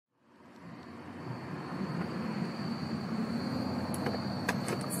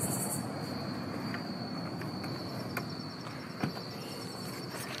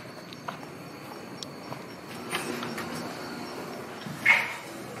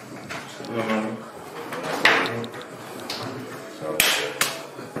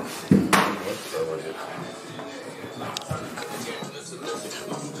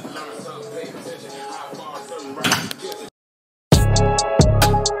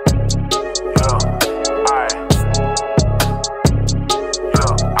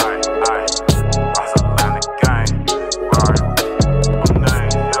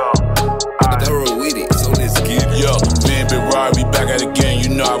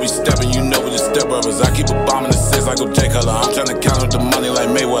I keep a bomb in the six like J Color. I'm tryna count up the money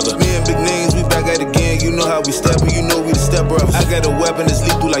like Mayweather. Me and big names, we back at it again. You know how we steppin', you know we the step brothers. I got a weapon that's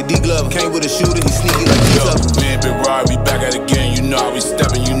lethal like D Glove. Came with a shooter, he sneaky like D Glove. Me and Big RARRI, we back at it again. You know how we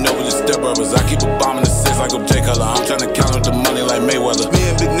steppin', you know we the step brothers. I keep a bomb in the six like J Color. I'm tryna count up the money like Mayweather. Me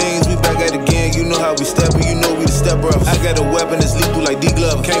and big names, we back at it again. You know how we steppin', you know we the step brothers. I got a weapon that's lethal like D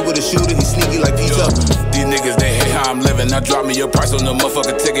Glove. Came with a shooter, he sneaky like D Glove. These niggas, they hate how I'm living. Now drop me your price on the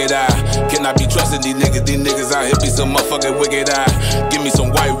motherfucking ticket. I cannot be trusting these niggas out here be some motherfucking wicked eye. Give me some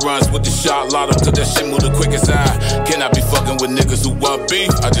white runs with the shot lotto, cause that shit move the quickest eye. Cannot be fucking with niggas who want beef.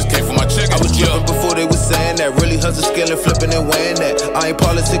 I just came for my chicken. I was tripping before they was saying that. Really hustle, scaling, flipping and weighing that. I ain't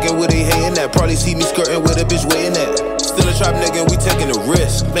politicking with they hating that. Probably see me skirting with a bitch weighing that. Still a trap nigga and we taking a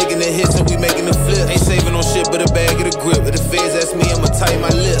risk. Making the hits and we making the flip. Ain't saving on shit but a bag of the grip. If the feds ask me, I'ma tighten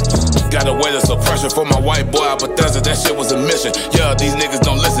my lips. Gotta wear the suppression for my white boy out Bethesda. That shit was a mission. Yeah, these niggas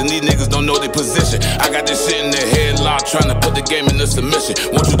don't listen. These niggas don't know their position. I got this shit in their head locked, trying to put the game in the submission.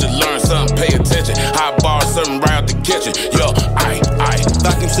 Want you to learn something, pay attention. High bar, something right out the kitchen. Yo, I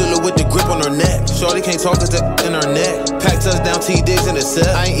Vacuum sealer with the grip on her neck. Shorty can't talk cause that in her neck. Pack touchdown T-Diggs in the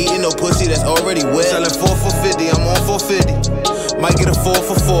set. I ain't eating no pussy that's already wet. Selling 4 for 50, I'm on 450. Might get a 4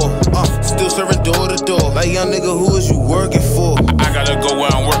 for 4. Still serving door to door. Like young nigga, who is you working for? I gotta go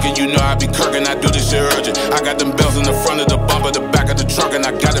where I'm working, you know I be kirking. I do this shit urgent. I got them bells in the front of the bumper, the back of the truck, and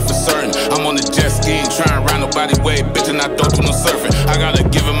I got it for certain. I'm on the jet skiing, trying ride nobody way, bitch, and I don't do no surfing. I gotta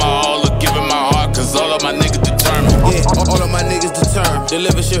give it my all, or give it my heart, cause all of my niggas determined. Yeah, all of my niggas determined.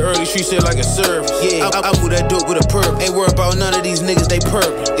 Deliver shit early, treat shit like a serve. Yeah, I move that dope with a perp. Ain't worried about none of these niggas, they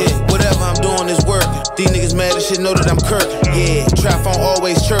perp. Yeah, whatever I'm doing is working. These niggas mad as shit, know that I'm kirking. Yeah, trap phone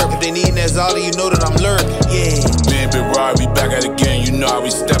always chirp. If they need that Zolly, you know that I'm lurking. Yeah. Me and Big RARRI, we back at it again. You know how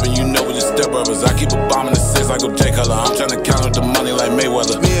we steppin', you know we the step brothers. I keep a bomb in the six like J Color. I'm tryna count up the money like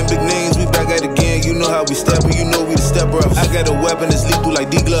Mayweather. Me and big names, we back at it again. You know how we steppin', you know we the step brothers. I got a weapon that's lethal like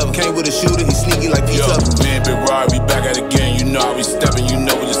D Glove. Came with a shooter, he sneaky like P Glove. Me and Big RARRI, we back at it again. You know how we steppin', you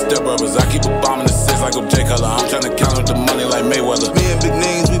know we the step brothers. I keep a bomb in the six like J Color. I'm tryna count up the money like Mayweather. Me and big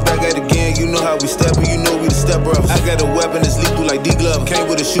names, we back at it again. You know how we steppin', you know we the step brothers. I got a weapon that's lethal like D Glove. Came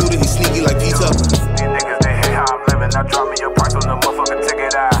with a shooter, he sneaky like P Glove. These niggas, they hate how I'm living. Now drop me your price on the